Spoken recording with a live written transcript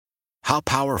How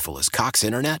powerful is Cox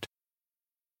Internet?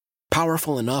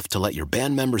 Powerful enough to let your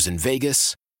band members in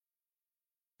Vegas,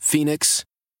 Phoenix,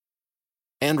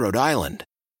 and Rhode Island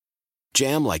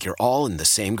jam like you're all in the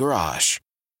same garage.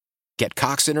 Get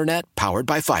Cox Internet powered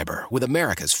by fiber with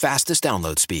America's fastest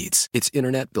download speeds. It's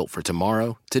internet built for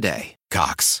tomorrow, today.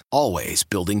 Cox, always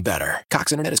building better.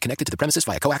 Cox Internet is connected to the premises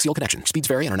via coaxial connection. Speeds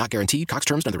vary and are not guaranteed. Cox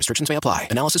terms and other restrictions may apply.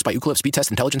 Analysis by Ookla Speed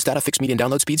Test Intelligence Data. Fixed median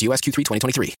download speeds. US Q3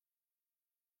 2023.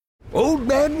 Old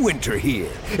Man Winter here.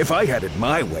 If I had it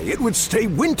my way, it would stay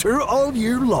winter all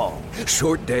year long.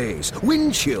 Short days,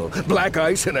 wind chill, black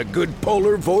ice, and a good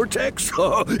polar vortex.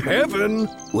 Oh, heaven!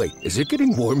 Wait, is it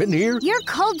getting warm in here? Your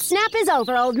cold snap is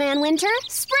over, Old Man Winter.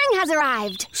 Spring has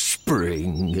arrived.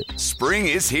 Spring. Spring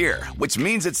is here, which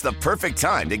means it's the perfect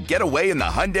time to get away in the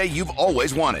Hyundai you've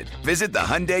always wanted. Visit the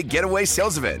Hyundai Getaway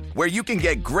Sales Event, where you can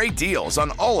get great deals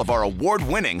on all of our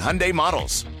award-winning Hyundai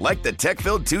models, like the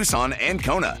tech-filled Tucson and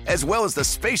Kona, as well as the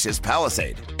spacious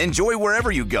Palisade. Enjoy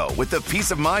wherever you go with the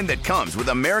peace of mind that comes with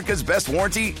America's best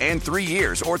warranty and 3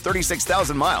 years or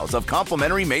 36,000 miles of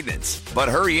complimentary maintenance. But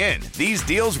hurry in, these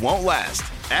deals won't last.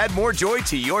 Add more joy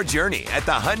to your journey at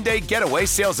the Hyundai Getaway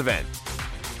Sales Event.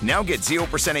 Now get 0%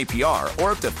 APR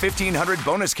or up to $1,500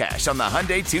 bonus cash on the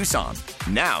Hyundai Tucson.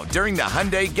 Now, during the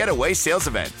Hyundai Getaway Sales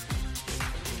Event.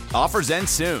 Offers end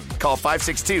soon. Call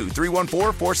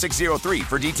 562-314-4603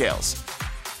 for details.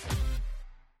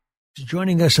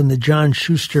 Joining us on the John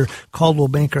Schuster Coldwell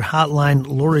Banker Hotline,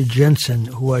 Lori Jensen,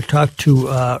 who I talked to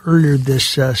earlier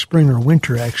this spring or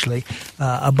winter, actually,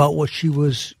 about what she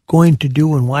was going to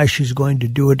do and why she's going to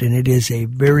do it. And it is a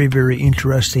very, very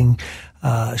interesting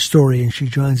story. And she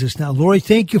joins us now. Lori,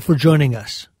 thank you for joining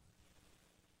us.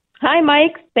 Hi,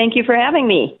 Mike. Thank you for having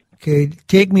me. Okay,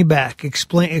 take me back.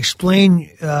 Explain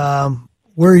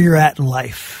where you're at in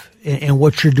life and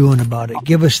what you're doing about it.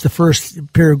 Give us the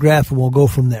first paragraph and we'll go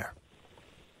from there.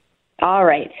 All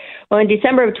right. Well, in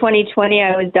December of 2020,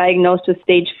 I was diagnosed with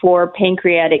stage 4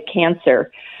 pancreatic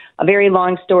cancer. A very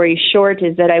long story short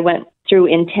is that I went through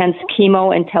intense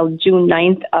chemo until June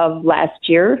 9th of last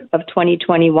year of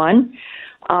 2021.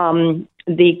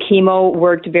 The chemo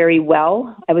worked very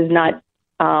well. I was not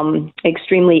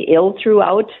extremely ill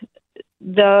throughout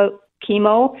the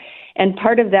chemo. And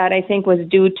part of that, I think, was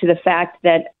due to the fact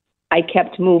that I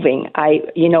kept moving.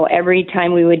 Every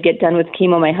time we would get done with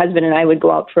chemo, my husband and I would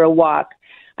go out for a walk.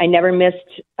 I never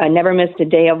missed a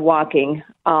day of walking.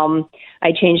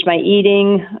 I changed my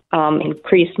eating,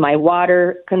 increased my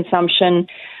water consumption.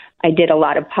 I did a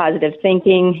lot of positive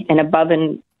thinking, and above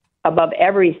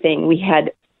everything, we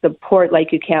had support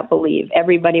like you can't believe.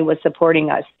 Everybody was supporting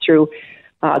us through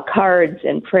cards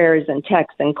and prayers and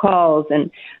texts and calls and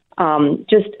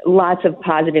just lots of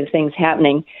positive things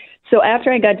happening. So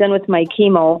after I got done with my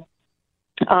chemo,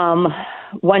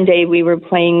 one day we were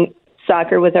playing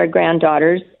soccer with our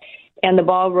granddaughters, and the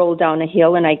ball rolled down a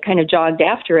hill, and I kind of jogged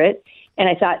after it, and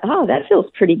I thought, oh, that feels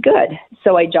pretty good.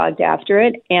 So I jogged after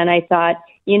it, and I thought,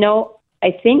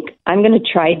 I think I'm going to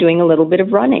try doing a little bit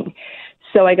of running.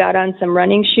 So I got on some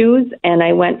running shoes, and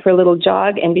I went for a little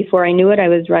jog, and before I knew it, I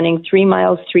was running 3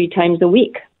 miles 3 times a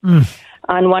week.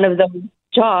 On one of those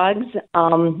jogs,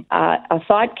 a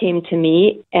thought came to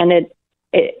me, and it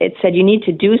said, you need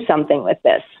to do something with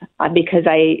this, because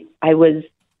I was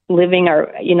living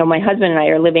my husband and I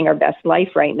are living our best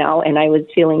life right now, and I was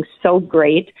feeling so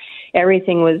great.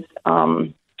 Everything was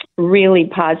really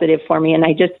positive for me, and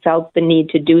I just felt the need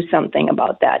to do something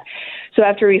about that. So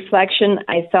after reflection,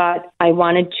 I thought I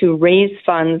wanted to raise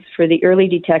funds for the early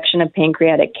detection of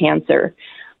pancreatic cancer.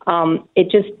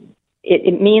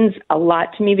 It means a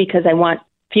lot to me because I want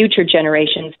future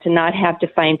generations to not have to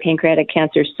find pancreatic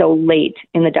cancer so late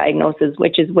in the diagnosis,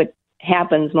 which is what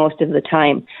happens most of the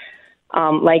time.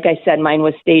 Like I said, mine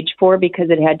was stage 4 because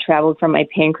it had traveled from my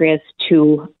pancreas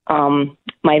to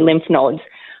my lymph nodes.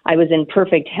 I was in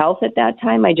perfect health at that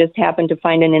time. I just happened to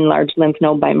find an enlarged lymph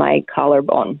node by my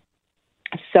collarbone.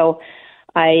 So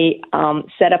I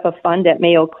set up a fund at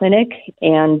Mayo Clinic,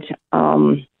 and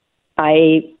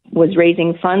I was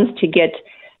raising funds to get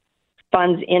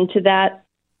funds into that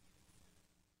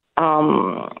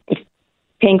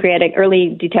early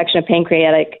detection of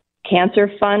pancreatic cancer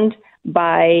fund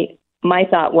by, my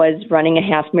thought was, running a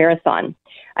half marathon.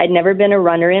 I'd never been a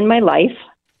runner in my life,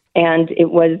 and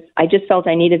I just felt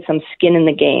I needed some skin in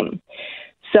the game.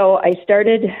 So I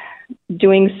started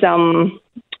doing some,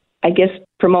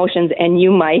 promotions, and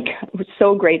you, Mike, we're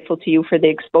so grateful to you for the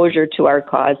exposure to our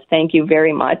cause. Thank you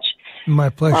very much. My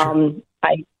pleasure.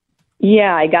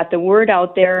 I got the word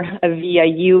out there via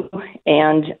you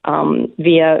and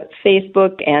via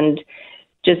Facebook and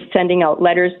just sending out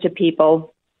letters to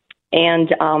people.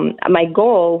 And my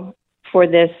goal for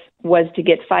this was to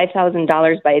get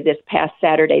 $5,000 by this past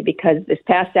Saturday, because this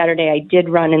past Saturday I did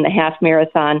run in the half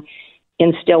marathon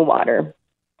in Stillwater.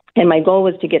 And my goal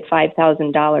was to get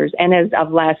 $5,000. And as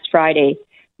of last Friday,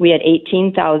 we had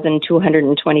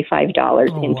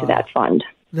 $18,225 into that fund.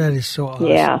 That is so awesome.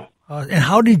 Yeah. And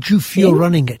how did you feel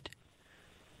running it?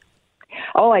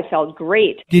 Oh, I felt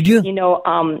great. Did you?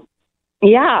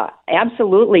 Yeah,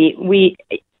 absolutely.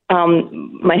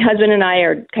 My husband and I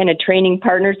are kind of training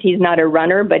partners. He's not a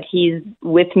runner, but he's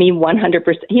with me 100%.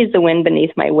 He's the wind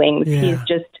beneath my wings. Yeah.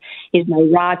 He's my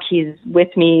rock. He's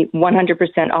with me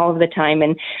 100% all of the time.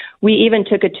 And we even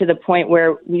took it to the point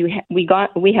where we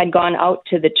had gone out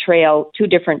to the trail 2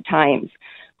 different times,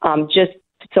 just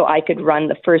so I could run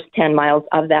the first 10 miles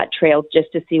of that trail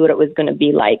just to see what it was going to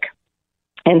be like.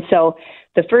 And so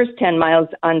the first 10 miles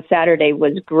on Saturday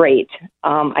was great.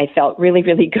 I felt really,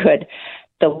 really good.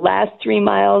 The last 3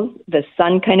 miles, the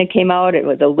sun kind of came out. It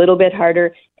was a little bit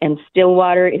harder, and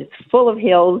Stillwater is full of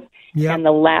hills. Yep. And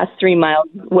the last 3 miles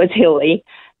was hilly,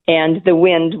 and the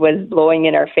wind was blowing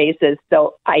in our faces.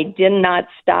 So I did not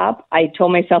stop. I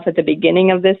told myself at the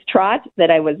beginning of this trot that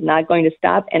I was not going to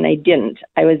stop, and I didn't.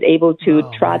 I was able to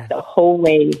trot the whole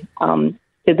way to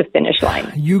the finish line.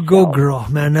 You go, girl,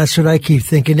 man. That's what I keep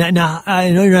thinking. Now, I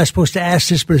know you're not supposed to ask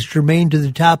this, but it's germane to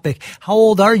the topic. How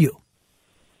old are you?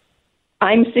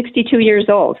 I'm 62 years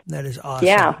old. That is awesome.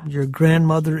 Yeah. You're a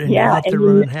grandmother, and you're out there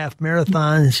running half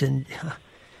marathons, and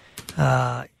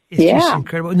it's just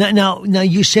incredible. Now,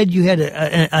 you said you had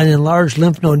an enlarged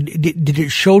lymph node. Did it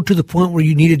show to the point where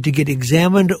you needed to get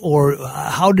examined, or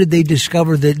how did they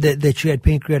discover that you had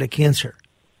pancreatic cancer?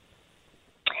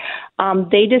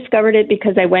 They discovered it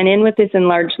because I went in with this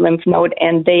enlarged lymph node,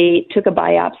 and they took a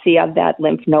biopsy of that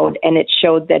lymph node, and it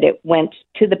showed that it went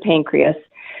to the pancreas.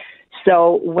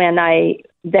 So when I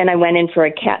went in for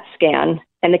a CAT scan,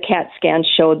 and the CAT scan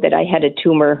showed that I had a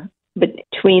tumor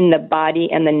between the body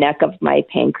and the neck of my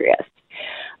pancreas.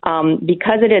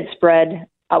 Because it had spread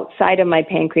outside of my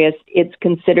pancreas, it's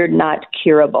considered not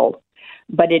curable,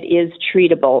 but it is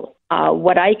treatable.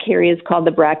 What I carry is called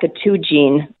the BRCA2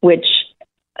 gene, which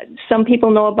some people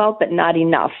know about, but not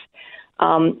enough.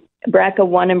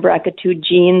 BRCA1 and BRCA2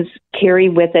 genes carry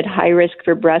with it high risk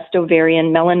for breast,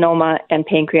 ovarian, melanoma, and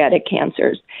pancreatic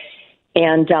cancers.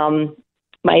 And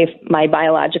my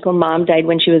biological mom died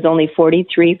when she was only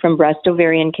 43 from breast,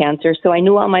 ovarian cancer. So I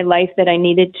knew all my life that I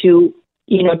needed to,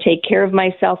 take care of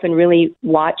myself and really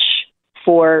watch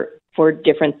for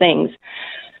different things.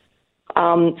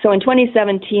 So in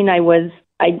 2017, I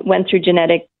went through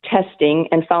genetic testing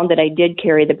and found that I did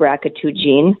carry the BRCA2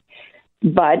 gene.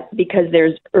 But because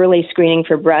there's early screening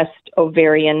for breast,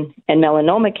 ovarian, and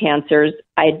melanoma cancers,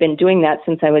 I had been doing that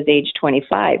since I was age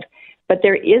 25. But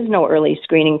there is no early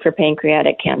screening for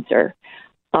pancreatic cancer.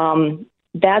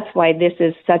 That's why this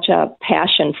is such a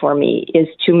passion for me, is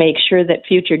to make sure that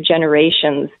future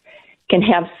generations can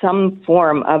have some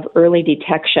form of early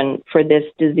detection for this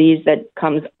disease that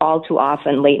comes all too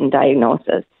often late in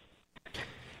diagnosis.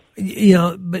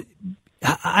 But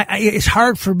it's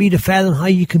hard for me to fathom how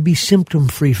you can be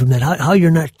symptom-free from that, how you're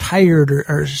not tired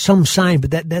or some sign, but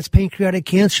that's pancreatic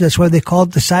cancer. That's why they call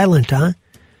it the silent, huh?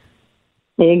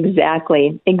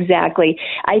 Exactly.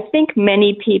 I think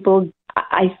many people,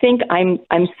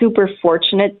 I'm super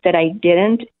fortunate that I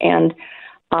didn't, and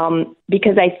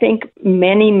because I think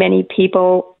many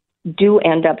people do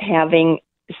end up having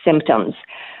symptoms.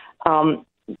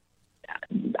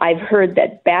 I've heard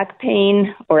that back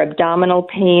pain or abdominal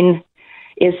pain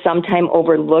is sometimes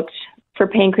overlooked for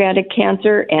pancreatic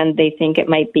cancer, and they think it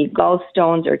might be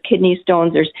gallstones or kidney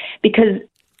stones, because,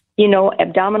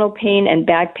 abdominal pain and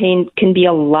back pain can be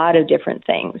a lot of different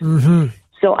things. Mm-hmm.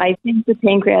 So I think the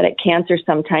pancreatic cancer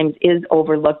sometimes is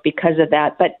overlooked because of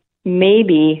that, but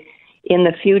maybe in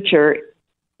the future,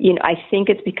 I think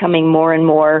it's becoming more and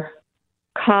more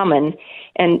common,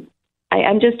 and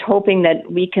I'm just hoping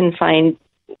that we can find,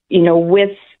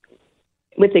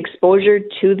 with exposure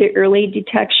to the early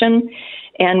detection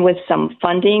and with some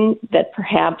funding, that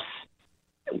perhaps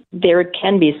there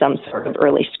can be some sort of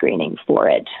early screening for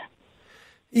it.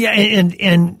 Yeah,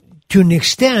 and to an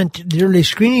extent, the early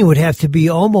screening would have to be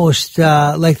almost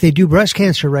like they do breast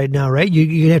cancer right now, right?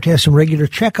 You have to have some regular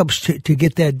checkups to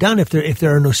get that done if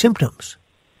there are no symptoms.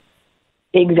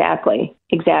 Exactly.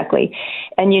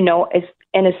 And,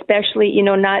 and especially,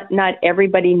 not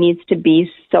everybody needs to be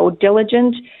so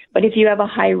diligent, but if you have a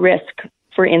high risk,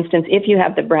 for instance, if you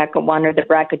have the BRCA1 or the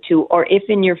BRCA2, or if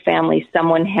in your family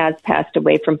someone has passed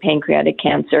away from pancreatic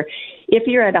cancer, if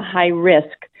you're at a high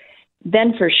risk,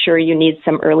 then for sure you need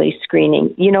some early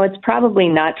screening. It's probably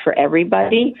not for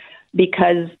everybody,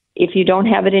 because if you don't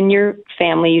have it in your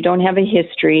family, you don't have a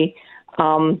history,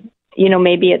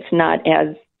 maybe it's not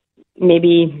as,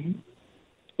 maybe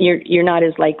you're not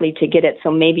as likely to get it,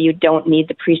 so maybe you don't need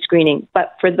the pre-screening.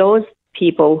 But for those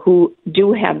people who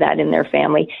do have that in their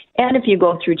family, and if you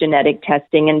go through genetic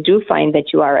testing and do find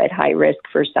that you are at high risk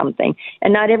for something,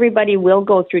 and not everybody will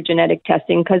go through genetic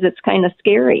testing because it's kind of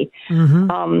scary.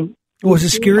 Mm-hmm. Was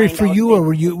it scary for you, or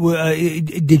were you?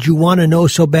 Did you want to know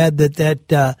so bad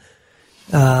that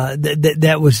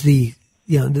was the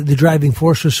the driving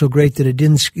force was so great that it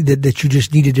didn't that you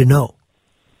just needed to know?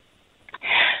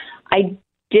 I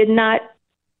did not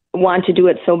want to do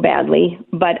it so badly,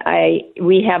 but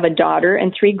we have a daughter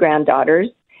and 3 granddaughters,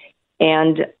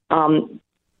 and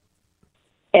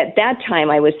at that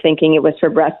time I was thinking it was for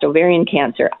breast ovarian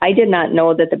cancer. I did not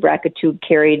know that the BRCA2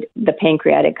 carried the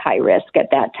pancreatic high risk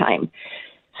at that time.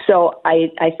 So I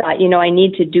thought, I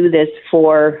need to do this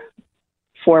for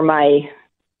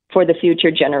the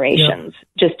future generations,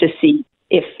 just to see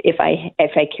if I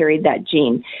carried that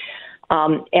gene.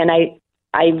 And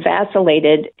I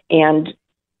vacillated, and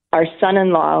our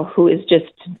son-in-law, who is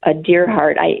just a dear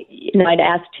heart, I'd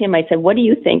asked him, I said, what do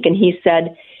you think? And he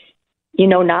said,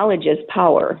 knowledge is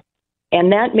power.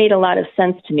 And that made a lot of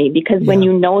sense to me, because when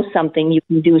you know something, you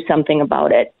can do something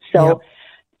about it. So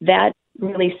that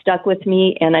really stuck with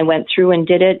me, and I went through and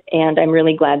did it, and I'm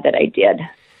really glad that I did.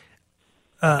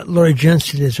 Lori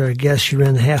Jensen is our guest. She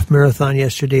ran the half marathon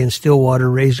yesterday in Stillwater,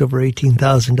 raised over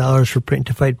 $18,000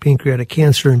 to fight pancreatic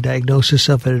cancer and diagnosis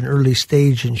of it at an early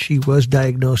stage, and she was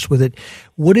diagnosed with it.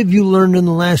 What have you learned in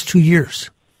the last 2 years?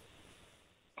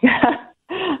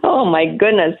 Oh my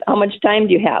goodness, how much time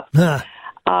do you have?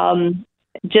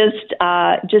 Just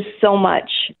so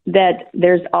much, that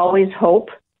there's always hope.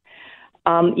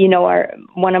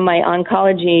 One of my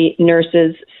oncology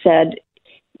nurses said,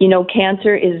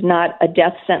 cancer is not a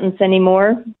death sentence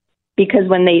anymore, because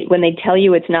when they tell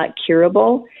you it's not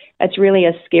curable, that's really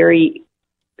a scary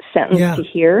sentence to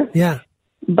hear. Yeah.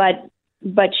 But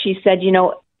she said,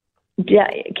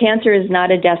 cancer is not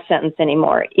a death sentence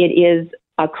anymore. It is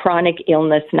a chronic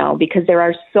illness now, because there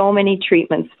are so many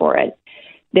treatments for it.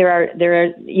 There are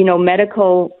the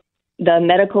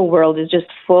medical world is just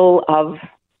full of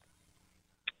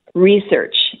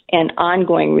research and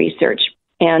ongoing research.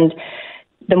 And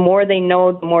the more they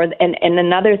know, the more, and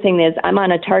another thing is, I'm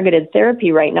on a targeted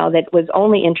therapy right now that was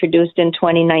only introduced in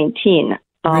 2019.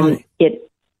 Really? It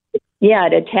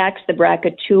attacks the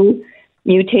BRCA2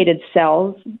 mutated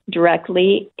cells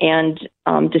directly and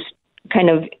just kind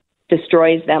of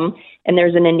destroys them. And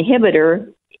there's an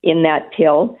inhibitor in that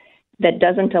pill that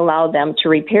doesn't allow them to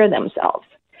repair themselves.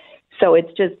 So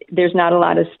it's just, there's not a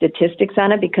lot of statistics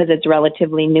on it because it's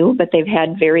relatively new, but they've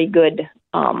had very good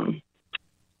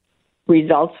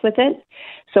results with it.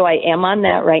 So I am on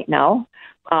that right now.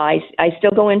 I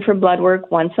still go in for blood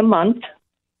work once a month,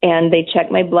 and they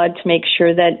check my blood to make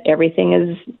sure that everything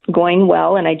is going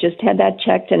well. And I just had that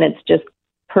checked, and it's just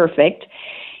perfect.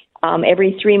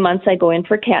 Every 3 months I go in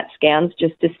for CAT scans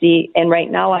just to see. And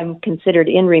right now I'm considered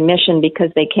in remission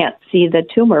because they can't see the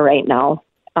tumor right now.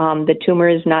 The tumor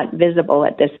is not visible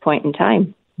at this point in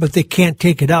time. But they can't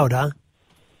take it out, huh?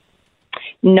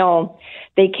 No,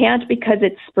 they can't, because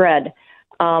it's spread.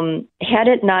 Had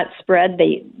it not spread,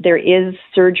 there is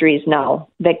surgeries now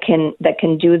that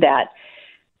can do that.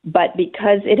 But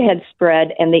because it had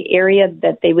spread, and the area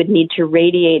that they would need to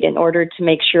radiate in order to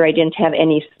make sure I didn't have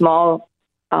any small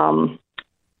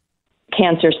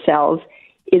cancer cells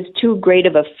is too great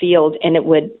of a field, and it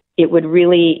would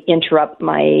really interrupt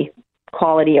my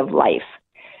quality of life.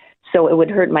 So it would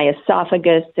hurt my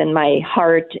esophagus and my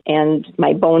heart and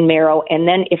my bone marrow. And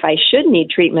then if I should need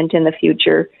treatment in the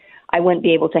future, I wouldn't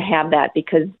be able to have that,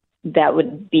 because that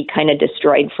would be kind of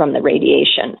destroyed from the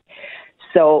radiation.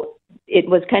 So it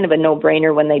was kind of a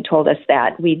no-brainer when they told us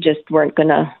that. We just weren't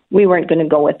gonna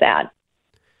go with that.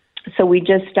 So we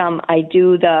just I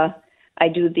do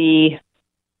the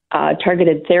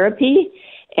targeted therapy,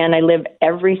 and I live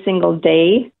every single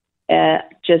day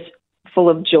just full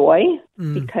of joy,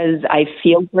 because I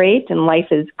feel great and life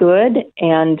is good.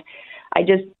 And I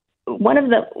just, one of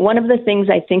the things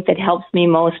I think that helps me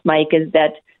most, Mike, is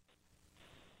that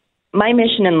my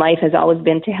mission in life has always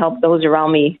been to help those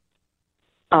around me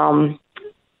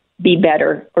be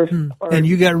better. And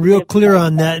you got real clear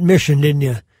on that mission, didn't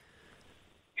you?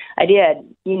 I did.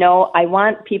 I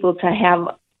want people to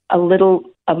have a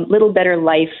little better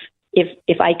life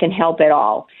if I can help at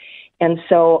all. And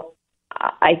so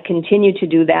I continue to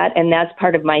do that, and that's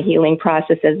part of my healing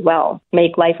process as well.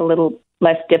 Make life a little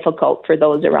less difficult for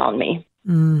those around me.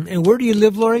 And where do you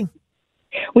live, Lori?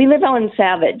 We live out in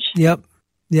Savage. Yep.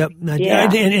 Yep.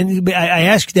 Yeah. And I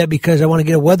ask that because I want to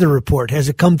get a weather report. Has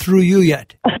it come through you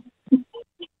yet?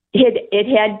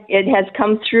 It has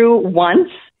come through once.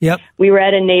 Yep. We were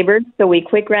at a neighbor's, so we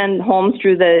quick ran home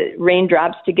through the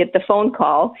raindrops to get the phone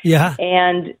call. Yeah.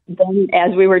 And then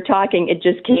as we were talking, it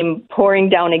just came pouring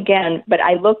down again. But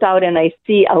I looked out and I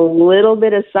see a little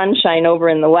bit of sunshine over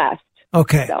in the west.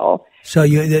 Okay. So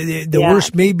the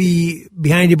worst may be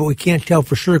behind you, but we can't tell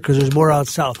for sure because there's more out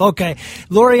south. Okay.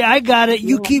 Lori, I got it.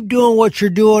 You keep doing what you're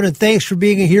doing, and thanks for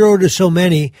being a hero to so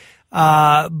many.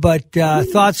 But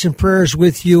thoughts and prayers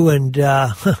with you, and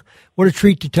what a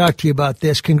treat to talk to you about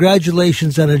this.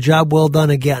 Congratulations on a job well done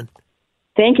again.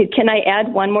 Thank you. Can I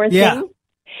add one more thing? Yeah.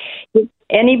 If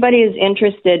anybody is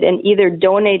interested in either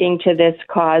donating to this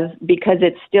cause, because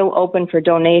it's still open for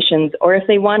donations, or if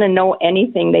they want to know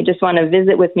anything, they just want to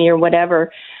visit with me or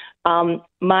whatever,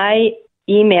 my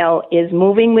email is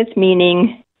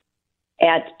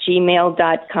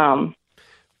movingwithmeaning@gmail.com.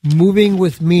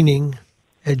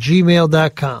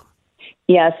 Movingwithmeaning@gmail.com.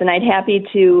 Yes, and I'd happy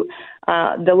to.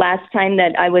 The last time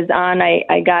that I was on,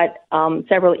 I got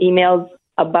several emails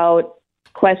about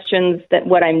questions that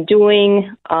what I'm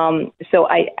doing. So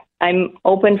I'm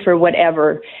open for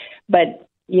whatever. But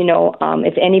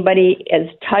if anybody is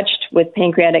touched with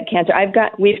pancreatic cancer,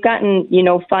 we've gotten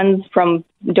funds from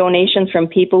donations from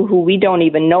people who we don't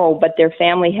even know, but their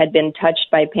family had been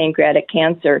touched by pancreatic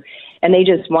cancer, and they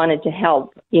just wanted to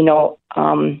help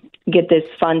get this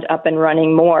fund up and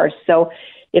running more. So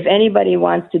if anybody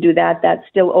wants to do that, that's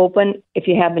still open. If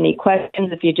you have any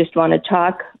questions, if you just want to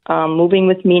talk,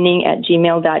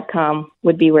 movingwithmeaning@gmail.com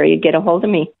would be where you get a hold of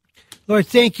me. Lord,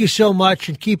 thank you so much,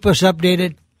 and keep us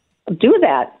updated. Do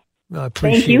that. I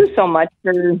appreciate Thank you so much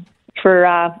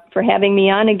for having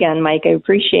me on again, Mike. I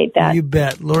appreciate that. You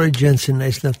bet. Lori Jensen,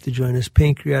 nice enough to join us.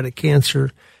 Pancreatic cancer.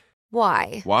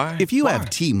 Why? If you have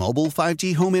T-Mobile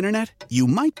 5G home internet, you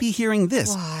might be hearing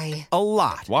this Why? a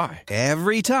lot. Why?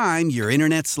 Every time your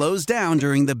internet slows down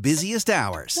during the busiest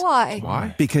hours.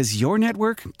 Why? Because your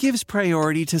network gives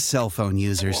priority to cell phone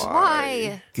users.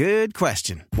 Why? Good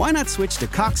question. Why not switch to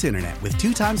Cox Internet with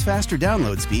 2 times faster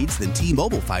download speeds than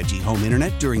T-Mobile 5G home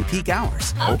internet during peak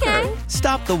hours? Okay.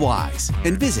 Stop the whys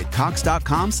and visit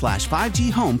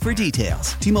cox.com/5G home for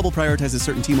details. T-Mobile prioritizes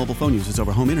certain T-Mobile phone users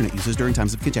over home internet users during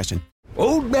times of congestion.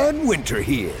 Old Man Winter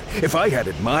here. If I had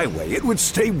it my way, it would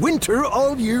stay winter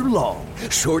all year long.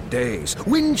 Short days,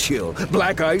 wind chill,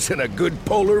 black ice, and a good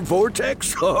polar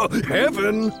vortex. Oh,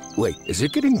 heaven. Wait, is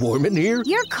it getting warm in here?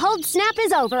 Your cold snap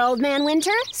is over, Old Man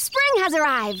Winter. Spring has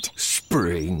arrived.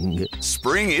 Spring.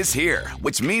 Spring is here,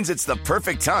 which means it's the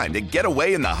perfect time to get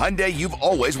away in the Hyundai you've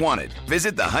always wanted.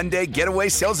 Visit the Hyundai Getaway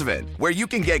Sales Event, where you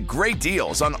can get great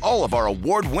deals on all of our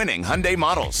award-winning Hyundai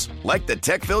models, like the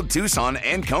tech-filled Tucson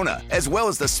and Kona, as well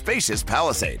as the spacious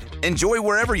Palisade. Enjoy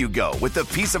wherever you go with the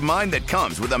peace of mind that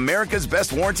comes with America's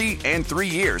best warranty and 3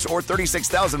 years or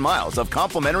 36,000 miles of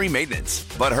complimentary maintenance.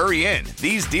 But hurry in,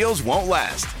 these deals won't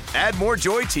last. Add more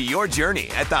joy to your journey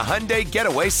at the Hyundai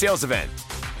Getaway Sales Event.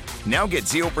 Now get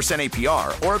 0%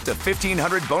 APR or up to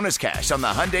 $1,500 bonus cash on the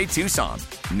Hyundai Tucson.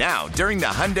 Now, during the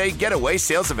Hyundai Getaway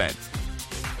Sales Event.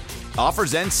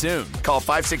 Offers end soon. Call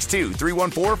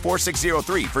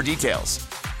 562-314-4603 for details.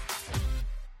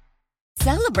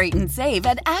 Celebrate and save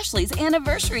at Ashley's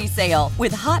Anniversary Sale.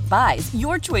 With Hot Buys,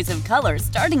 your choice of colors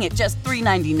starting at just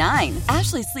 $3.99.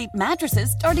 Ashley Sleep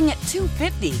mattresses starting at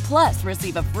 $2.50. Plus,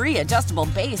 receive a free adjustable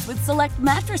base with select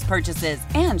mattress purchases.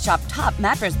 And shop top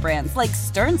mattress brands like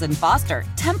Stearns & Foster,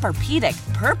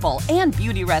 Tempur-Pedic, Purple, and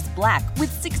Beautyrest Black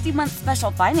with 60-month special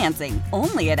financing.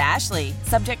 Only at Ashley.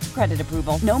 Subject to credit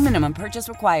approval. No minimum purchase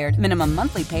required. Minimum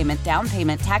monthly payment, down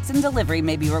payment, tax, and delivery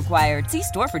may be required. See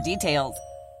store for details.